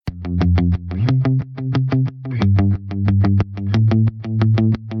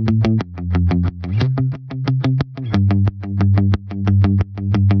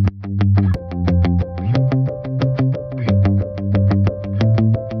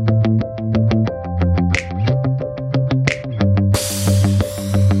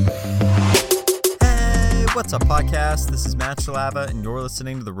What's up, podcast? This is Matt Shalava, and you're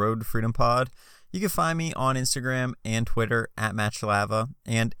listening to the Road to Freedom Pod. You can find me on Instagram and Twitter at Matt Shalava,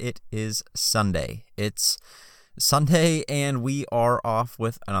 and it is Sunday. It's Sunday, and we are off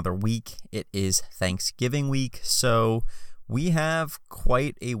with another week. It is Thanksgiving week, so we have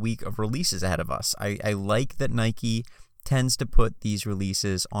quite a week of releases ahead of us. I like that Nike tends to put these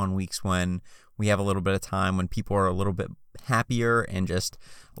releases on weeks when we have a little bit of time, when people are a little bit happier and just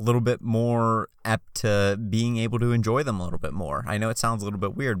a little bit more apt to being able to enjoy them a little bit more. I know it sounds a little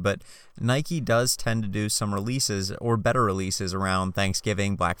bit weird, but Nike does tend to do some releases or better releases around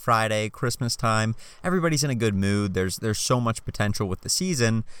Thanksgiving, Black Friday, Christmas time. Everybody's in a good mood. There's so much potential with the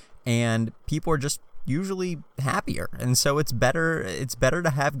season, and people are just usually happier, and so it's better to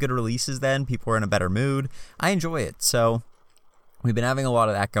have good releases then. People are in a better mood. I enjoy it. So we've been having a lot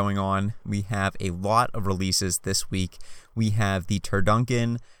of that going on. We have a lot of releases this week. We have the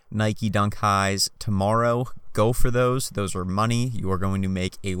Turduncan Nike Dunk Highs tomorrow. Go for those. Those are money. You are going to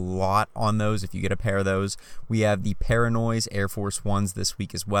make a lot on those if you get a pair of those. We have the Paranoise Air Force Ones this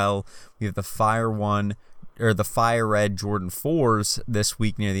week as well. We have the Fire Red Jordan 4s this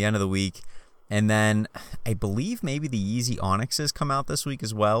week near the end of the week. And then I believe maybe the Yeezy Onyxes come out this week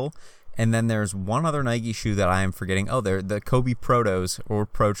as well. And then there's one other Nike shoe that I am forgetting. Oh, they're the Kobe Protos or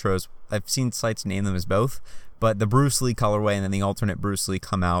Protros. I've seen sites name them as both. But the Bruce Lee colorway and then the alternate Bruce Lee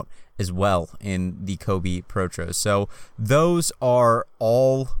come out as well in the Kobe Protros. So those are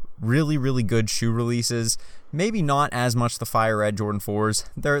all really, really good shoe releases. Maybe not as much the Fire Red Jordan 4s.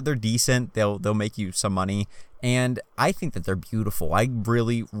 They're decent. They'll make you some money. And I think that they're beautiful. I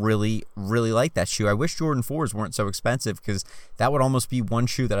really, really, really like that shoe. I wish Jordan 4s weren't so expensive, because that would almost be one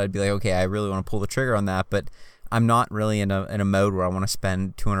shoe that I'd be like, okay, I really want to pull the trigger on that, but I'm not really in a mode where I want to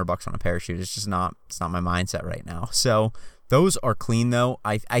spend $200 on a pair of shoes. It's not my mindset right now. So those are clean, though.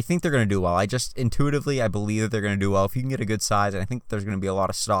 I think they're going to do well. I just intuitively, I believe that they're going to do well. If you can get a good size, and I think there's going to be a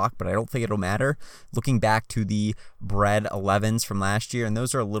lot of stock, but I don't think it'll matter. Looking back to the Bread 11s from last year, and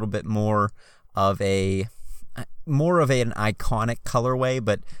those are a little bit more of an iconic colorway,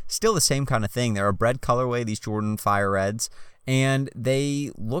 but still the same kind of thing. They're a bread colorway, these Jordan Fire Reds, and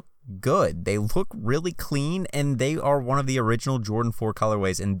they look good. They look really clean, and they are one of the original Jordan 4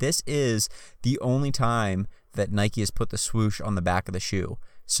 colorways, and this is the only time that Nike has put the swoosh on the back of the shoe.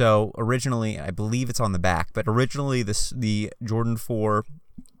 So originally, I believe it's on the back, but originally the Jordan 4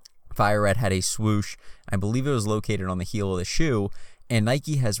 Fire Red had a swoosh. I believe it was located on the heel of the shoe, and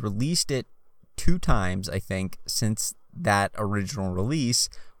Nike has released it 2 times, I think, since that original release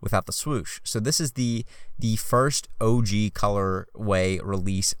without the swoosh. So this is the first OG colorway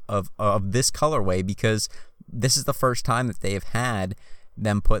release of this colorway, because this is the first time that they have had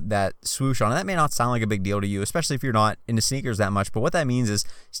them put that swoosh on. And that may not sound like a big deal to you, especially if you're not into sneakers that much, but what that means is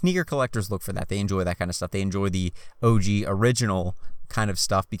sneaker collectors look for that. They enjoy that kind of stuff. They enjoy the OG original kind of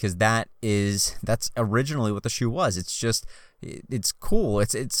stuff, because that's originally what the shoe was. It's cool.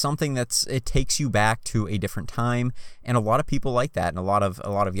 It's something it takes you back to a different time, and a lot of people like that, and a lot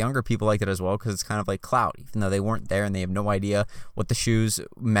of younger people like that as well, because it's kind of like clout. Even though they weren't there and they have no idea what the shoes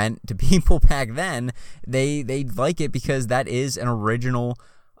meant to people back then, they like it because that is an original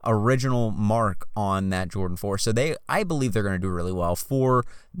mark on that Jordan 4. So I believe they're going to do really well for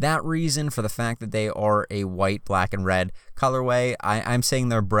that reason, for the fact that they are a white, black, and red colorway. I'm saying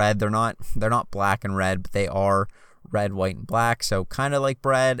they're bread. They're not black and red, but they are red, white, and black, so kind of like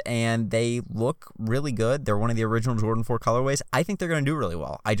bread, and they look really good. They're one of the original Jordan 4 colorways. I think they're going to do really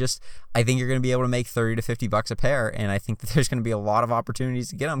well. I think you're going to be able to make $30 to $50 a pair, and I think that there's going to be a lot of opportunities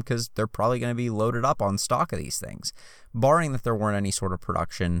to get them, because they're probably going to be loaded up on stock of these things, barring that there weren't any sort of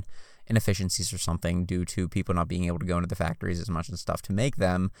production inefficiencies or something due to people not being able to go into the factories as much and stuff to make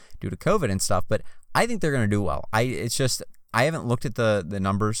them due to COVID and stuff. But I think they're going to do well. I haven't looked at the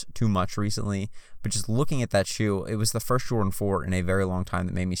numbers too much recently, but just looking at that shoe, it was the first Jordan 4 in a very long time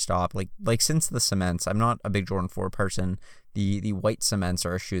that made me stop. Like since the cements, I'm not a big Jordan 4 person. The white cements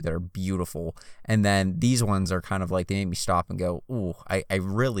are a shoe that are beautiful, and then these ones are kind of like, they made me stop and go, ooh, I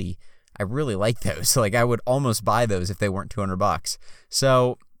really like those. Like, I would almost buy those if they weren't $200.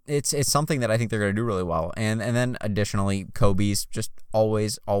 So it's something that I think they're going to do really well. And then additionally, Kobe's, just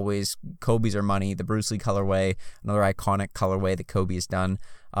always Kobe's are money. The Bruce Lee colorway, another iconic colorway that Kobe has done.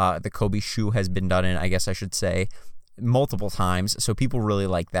 The Kobe shoe has been done in, I guess I should say, multiple times. So people really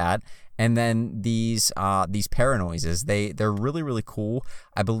like that. And then these Paranoises, they're really, really cool.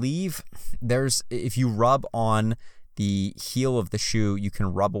 I believe if you rub on the heel of the shoe, you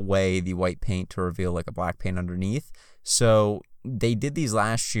can rub away the white paint to reveal like a black paint underneath. So they did these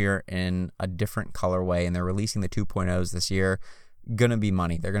last year in a different colorway, and they're releasing the 2.0s this year. going to be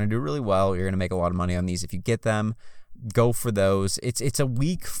money. They're going to do really well. You're going to make a lot of money on these if you get them. Go for those. It's a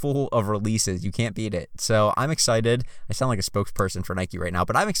week full of releases. You can't beat it. So I'm excited. I sound like a spokesperson for Nike right now,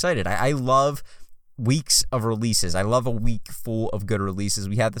 but I'm excited. I love weeks of releases. I love a week full of good releases.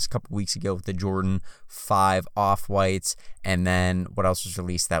 We had this a couple weeks ago with the Jordan 5 Off-Whites, and then what else was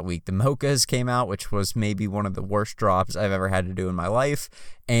released that week? The Mochas came out, which was maybe one of the worst drops I've ever had to do in my life,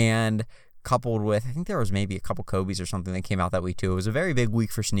 and coupled with, I think there was maybe a couple Kobe's or something that came out that week too. It was a very big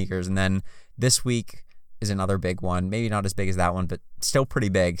week for sneakers, and then this week is another big one. Maybe not as big as that one, but still pretty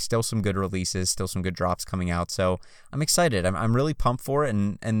big. Still some good releases, still some good drops coming out. So I'm excited. I'm really pumped for it,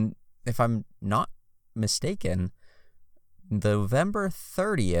 and if I'm not mistaken, November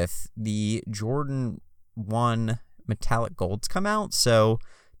 30th, the Jordan 1 Metallic Golds come out. So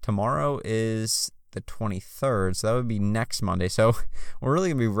tomorrow is the 23rd, so that would be next Monday. So we're really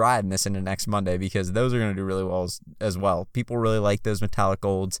going to be riding this into next Monday because those are going to do really well as well. People really like those Metallic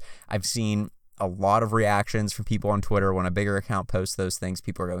Golds. I've seen a lot of reactions from people on Twitter when a bigger account posts those things.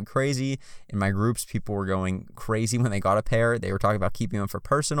 People are going crazy. In my groups, people were going crazy when they got a pair. They were talking about keeping them for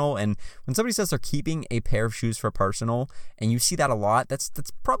personal. And when somebody says they're keeping a pair of shoes for personal, and you see that a lot, that's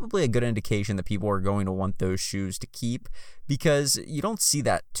probably a good indication that people are going to want those shoes to keep, because you don't see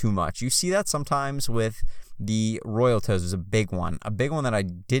that too much. You see that sometimes with the Royal Toes. Was a big one that I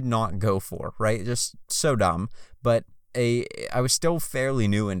did not go for, right? Just so dumb. But I was still fairly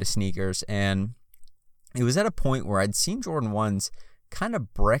new into sneakers, and it was at a point where I'd seen Jordan 1s kind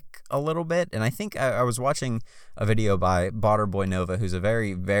of brick a little bit, and I think I was watching a video by Botter Boy Nova, who's a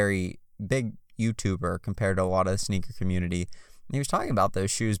very, very big YouTuber compared to a lot of the sneaker community, and he was talking about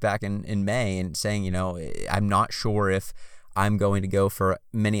those shoes back in May and saying, you know, I'm not sure if I'm going to go for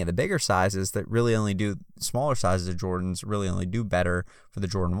many of the bigger sizes that really only do, smaller sizes of Jordans really only do better for the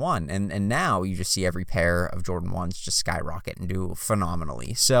Jordan 1. And now you just see every pair of Jordan 1s just skyrocket and do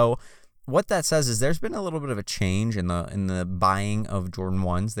phenomenally. So what that says is there's been a little bit of a change in the buying of Jordan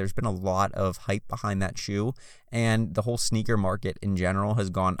 1s. There's been a lot of hype behind that shoe, and the whole sneaker market in general has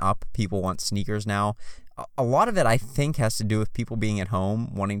gone up. People want sneakers now. A lot of it, I think, has to do with people being at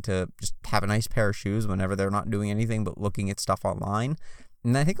home, wanting to just have a nice pair of shoes whenever they're not doing anything but looking at stuff online.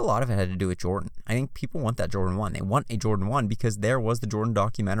 And I think a lot of it had to do with Jordan. I think people want that Jordan 1. They want a Jordan 1 because there was the Jordan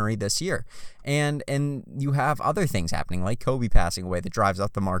documentary this year. And you have other things happening, like Kobe passing away, that drives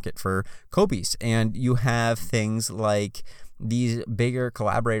up the market for Kobe's. And you have things like these bigger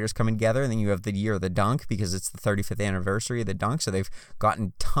collaborators coming together, and then you have the year of the Dunk because it's the 35th anniversary of the Dunk, so they've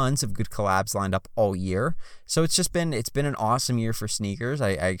gotten tons of good collabs lined up all year. So it's been an awesome year for sneakers.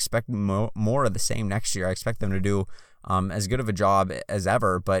 I expect more of the same next year. I expect them to do as good of a job as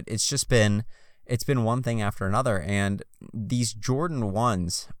ever, but it's been one thing after another, and these Jordan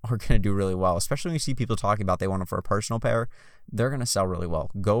 1s are going to do really well, especially when you see people talking about they want them for a personal pair. They're going to sell really well.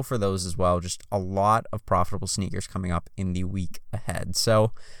 Go for those as well. Just a lot of profitable sneakers coming up in the week ahead.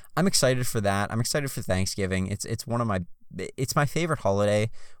 So I'm excited for that. I'm excited for Thanksgiving. It's my favorite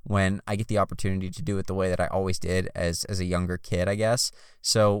holiday when I get the opportunity to do it the way that I always did as a younger kid, I guess.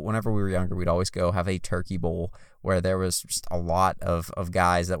 So whenever we were younger, we'd always go have a turkey bowl where there was just a lot of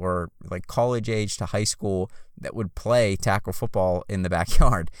guys that were like college age to high school that would play tackle football in the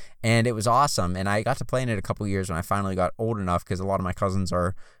backyard. And it was awesome. And I got to play in it a couple years when I finally got old enough, because a lot of my cousins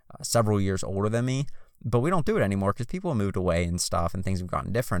are several years older than me. But we don't do it anymore because people have moved away and stuff, and things have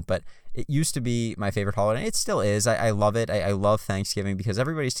gotten different. But it used to be my favorite holiday. It still is. I love it. I love Thanksgiving because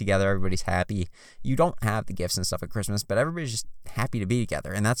everybody's together. Everybody's happy. You don't have the gifts and stuff at Christmas, but everybody's just happy to be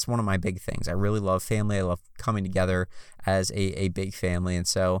together. And that's one of my big things. I really love family. I love coming together as a big family. And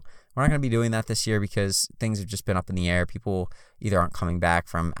so we're not going to be doing that this year because things have just been up in the air. People either aren't coming back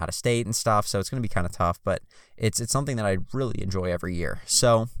from out of state and stuff. So it's going to be kind of tough. But it's something that I really enjoy every year.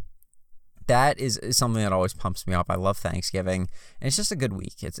 So that is something that always pumps me up. I love Thanksgiving, and it's just a good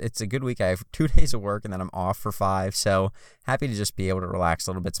week. It's a good week. I have 2 days of work, and then I'm off for 5, so happy to just be able to relax a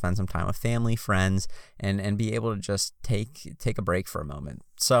little bit, spend some time with family, friends, and be able to just take a break for a moment.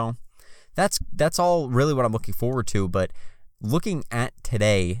 So that's all really what I'm looking forward to, but looking at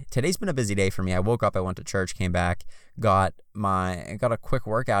today's been a busy day for me. I woke up, I went to church, came back, got a quick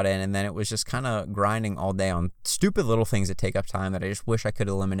workout in, and then it was just kind of grinding all day on stupid little things that take up time that I just wish I could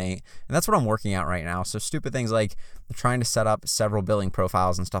eliminate. And that's what I'm working out right now. So stupid things like trying to set up several billing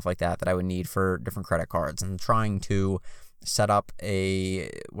profiles and stuff like that I would need for different credit cards, and trying to set up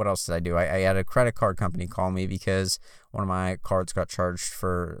what else did I do? I had a credit card company call me because one of my cards got charged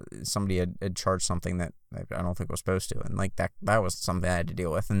for somebody had charged something that I don't think was supposed to, and like that was something I had to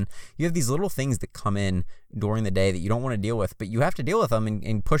deal with. And you have these little things that come in during the day that you don't want to deal with, but you have to deal with them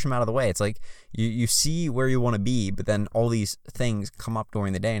and push them out of the way. It's like you see where you want to be, but then all these things come up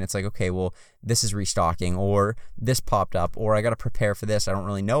during the day, and it's like, okay, well, this is restocking, or this popped up, or I got to prepare for this. I don't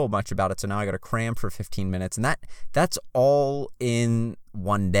really know much about it, so now I got to cram for 15 minutes, and that's all in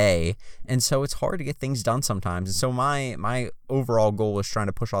one day. And so it's hard to get things done sometimes. And so my overall goal is trying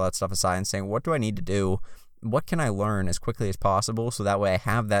to push all that stuff aside and saying, what do I need to do? What can I learn as quickly as possible, so that way I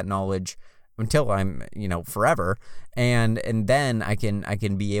have that knowledge until I'm, forever, and then I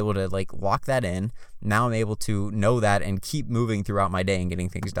can be able to like lock that in. Now I'm able to know that and keep moving throughout my day and getting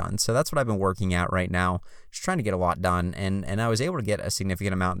things done. So that's what I've been working at right now, just trying to get a lot done, and I was able to get a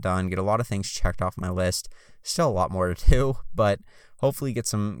significant amount done, get a lot of things checked off my list. Still a lot more to do, but hopefully get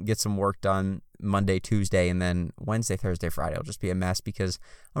some work done Monday, Tuesday, and then Wednesday, Thursday, Friday will just be a mess because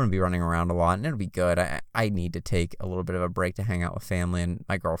I'm going to be running around a lot, and it'll be good. I need to take a little bit of a break to hang out with family, and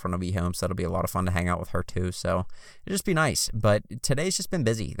my girlfriend will be home, so it'll be a lot of fun to hang out with her too. So it'll just be nice. But today's just been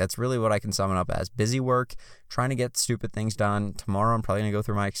busy. That's really what I can sum it up as. Busy work, trying to get stupid things done. Tomorrow I'm probably going to go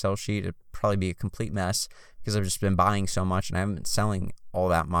through my Excel sheet. It'll probably be a complete mess because I've just been buying so much and I haven't been selling all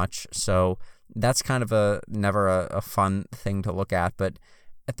that much. So that's kind of never a fun thing to look at, but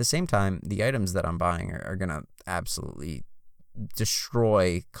at the same time, the items that I'm buying are going to absolutely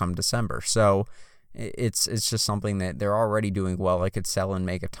destroy come December. So it's just something that they're already doing well. I could sell and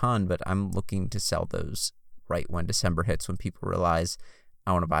make a ton, but I'm looking to sell those right when December hits, when people realize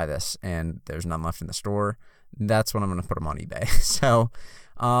I want to buy this and there's none left in the store. That's when I'm going to put them on eBay. So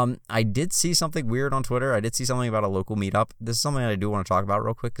I did see something weird on Twitter. I did see something about a local meetup. This is something I do want to talk about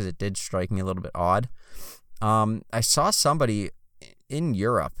real quick because it did strike me a little bit odd. I saw somebody in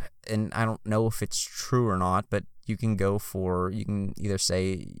Europe, and I don't know if it's true or not, but you can either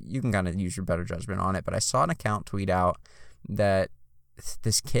say, you can kind of use your better judgment on it, but I saw an account tweet out that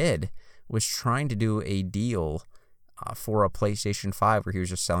this kid was trying to do a deal for a PlayStation 5 where he was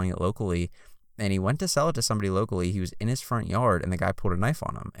just selling it locally, and he went to sell it to somebody locally. He was in his front yard, and the guy pulled a knife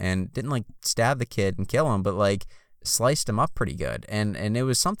on him and didn't like stab the kid and kill him, but like sliced him up pretty good. And it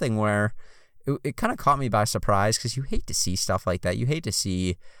was something where it kind of caught me by surprise, because you hate to see stuff like that. You hate to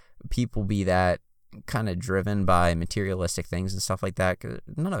see people be that kind of driven by materialistic things and stuff like that, 'cause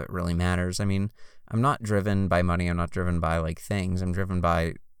none of it really matters. I mean, I'm not driven by money. I'm not driven by like things. I'm driven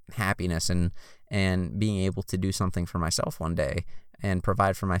by happiness and being able to do something for myself one day and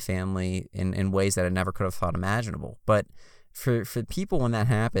provide for my family in ways that I never could have thought imaginable. But for people, when that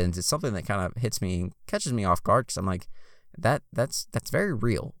happens, it's something that kind of hits me, catches me off guard, because I'm like, that's very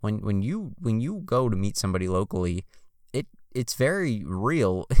real. When you go to meet somebody locally, it's very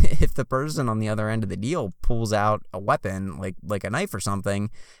real if the person on the other end of the deal pulls out a weapon like a knife or something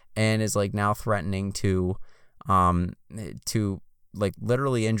and is like now threatening to like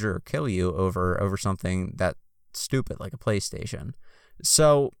literally injure or kill you over something that stupid like a PlayStation.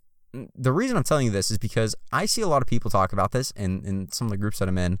 So the reason I'm telling you this is because I see a lot of people talk about this in some of the groups that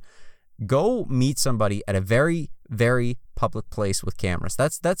I'm in. Go meet somebody at a very, very public place with cameras.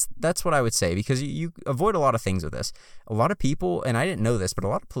 That's what I would say, because you avoid a lot of things with this. A lot of people, and I didn't know this, but a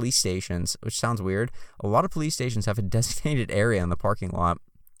lot of police stations, which sounds weird, a lot of police stations have a designated area in the parking lot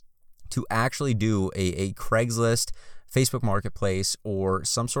to actually do a Craigslist, Facebook Marketplace, or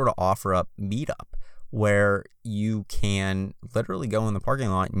some sort of offer-up meetup, where you can literally go in the parking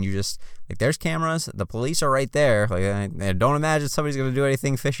lot and you just, like, there's cameras, the police are right there. Like, I don't imagine somebody's going to do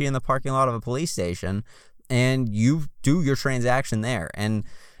anything fishy in the parking lot of a police station, and you do your transaction there. And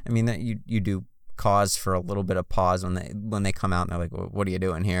I mean, that you do cause for a little bit of pause when they come out and they're like, well, what are you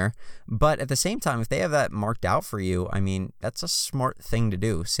doing here? But at the same time, if they have that marked out for you, I mean, that's a smart thing to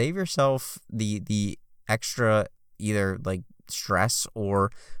do. Save yourself the extra either like stress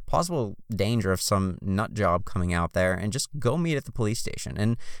or possible danger of some nut job coming out there, and just go meet at the police station.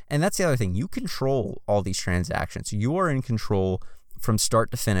 And that's the other thing. You control all these transactions. You are in control from start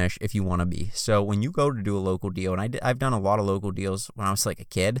to finish if you want to be. So when you go to do a local deal, and I've done a lot of local deals when I was like a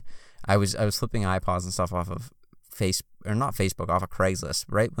kid. I was flipping iPods and stuff off of off of Craigslist,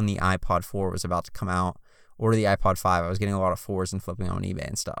 right when the iPod 4 was about to come out, or the iPod 5. I was getting a lot of 4s and flipping them on eBay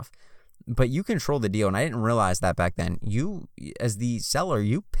and stuff. But you control the deal, and I didn't realize that back then. You, as the seller,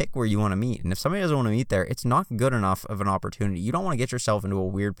 you pick where you want to meet, and if somebody doesn't want to meet there, it's not good enough of an opportunity. You don't want to get yourself into a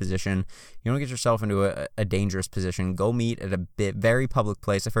weird position. You don't want to get yourself into a dangerous position. Go meet at a very public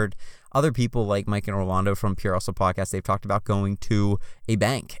place. I've heard other people like Mike and Orlando from Pure Hustle Podcast, they've talked about going to a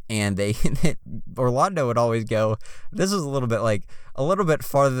bank, and Orlando would always go, this was a little bit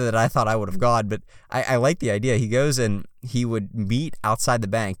farther than I thought I would have gone, but I like the idea. He goes and he would meet outside the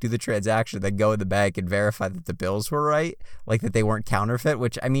bank, do the transaction, then go in the bank and verify that the bills were right, like that they weren't counterfeit,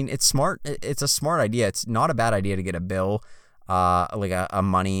 which, I mean, it's smart. It's a smart idea. It's not a bad idea to get a bill, like a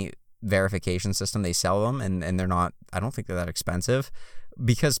money verification system. They sell them, and they're not, I don't think they're that expensive,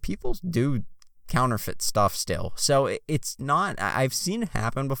 because people do counterfeit stuff still. So it's not, I've seen it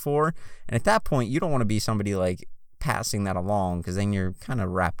happen before, and at that point you don't want to be somebody like passing that along, because then you're kind of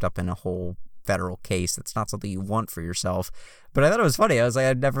wrapped up in a whole federal case. That's not something you want for yourself. But I thought it was funny. I was like,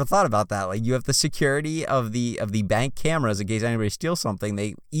 I'd never thought about that. Like, you have the security of the bank cameras in case anybody steals something.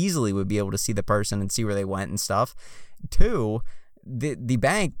 They easily would be able to see the person and see where they went and stuff. Two, the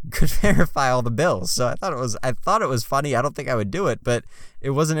bank could verify all the bills. So I thought it was funny. I don't think I would do it, but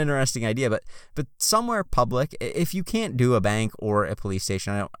it was an interesting idea. But somewhere public, if you can't do a bank or a police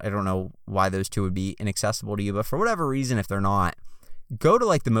station, I don't know why those two would be inaccessible to you, but for whatever reason, if they're not, go to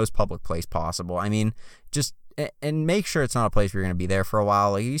like the most public place possible. I mean, just, and make sure it's not a place where you're going to be there for a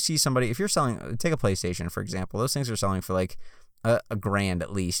while. Like, you see somebody, if you're selling, take a PlayStation, for example, those things are selling for like $1,000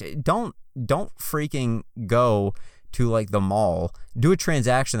 at least. Don't freaking go to like the mall, do a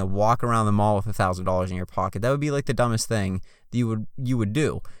transaction, and walk around the mall with $1,000 in your pocket. That would be like the dumbest thing that you would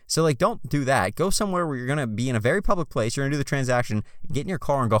do. So like, don't do that. Go somewhere where you're going to be in a very public place. You're going to do the transaction, get in your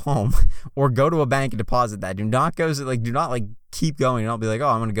car and go home, or go to a bank and deposit that. Do not keep going. Don't be like, oh,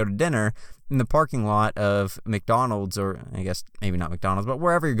 I'm going to go to dinner in the parking lot of McDonald's, or I guess maybe not McDonald's, but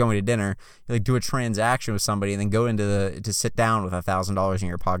wherever you're going to dinner. You like do a transaction with somebody and then go to sit down with $1,000 in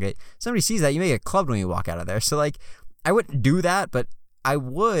your pocket. Somebody sees that, you may get clubbed when you walk out of there. So like, I wouldn't do that, but I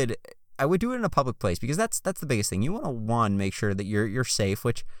would do it in a public place, because that's the biggest thing. You want to, one, make sure that you're safe,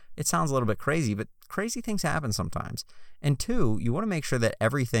 which it sounds a little bit crazy, but crazy things happen sometimes. And two, you want to make sure that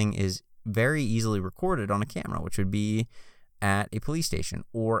everything is very easily recorded on a camera, which would be at a police station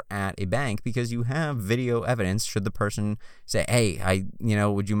or at a bank, because you have video evidence should the person say, hey,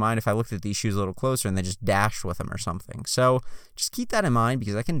 would you mind if I looked at these shoes a little closer, and then just dashed with them or something. So just keep that in mind,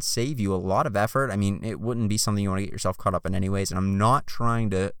 because that can save you a lot of effort. I mean, it wouldn't be something you want to get yourself caught up in anyways, and I'm not trying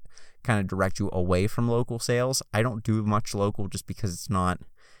to kind of direct you away from local sales. I don't do much local just because it's not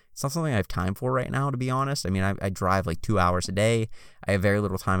something I have time for right now, to be honest. I mean, I drive like 2 hours a day. I have very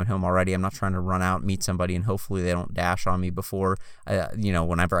little time at home already. I'm not trying to run out, meet somebody, and hopefully they don't dash on me before,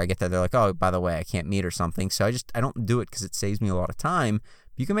 whenever I get there, they're like, oh, by the way, I can't meet or something. So I don't do it because it saves me a lot of time.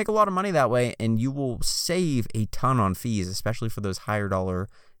 You can make a lot of money that way, and you will save a ton on fees, especially for those higher dollar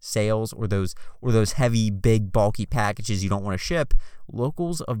sales or those heavy, big, bulky packages you don't want to ship.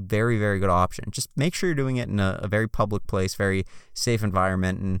 Local's a very, very good option. Just make sure you're doing it in a very public place, very safe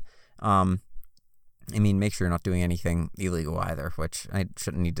environment, and make sure you're not doing anything illegal either, which I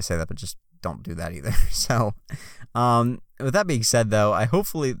shouldn't need to say that, but just don't do that either. So, with that being said, though,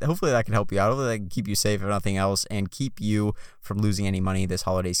 hopefully that can help you out. Hopefully that can keep you safe, if nothing else, and keep you from losing any money this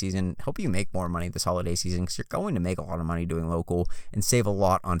holiday season. Hope you make more money this holiday season, because you're going to make a lot of money doing local and save a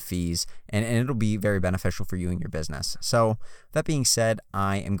lot on fees, and it'll be very beneficial for you and your business. So, that being said,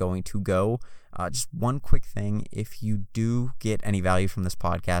 I am going to go. Just one quick thing. If you do get any value from this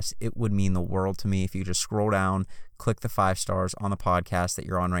podcast, it would mean the world to me if you just scroll down, click the 5 stars on the podcast that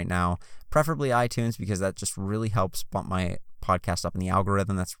you're on right now, preferably iTunes, because that just really helps bump my podcast up in the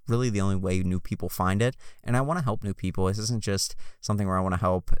algorithm. That's really the only way new people find it, and I want to help new people. This isn't just something where I want to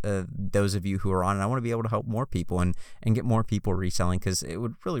help those of you who are on it. I want to be able to help more people and get more people reselling, because it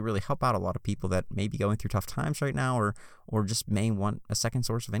would really, really help out a lot of people that may be going through tough times right now, or just may want a second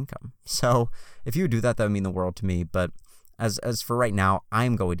source of income. So if you would do that, that would mean the world to me. But as for right now,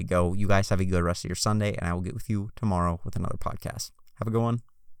 I'm going to go. You guys have a good rest of your Sunday, and I will get with you tomorrow with another podcast. Have a good one.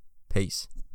 Peace.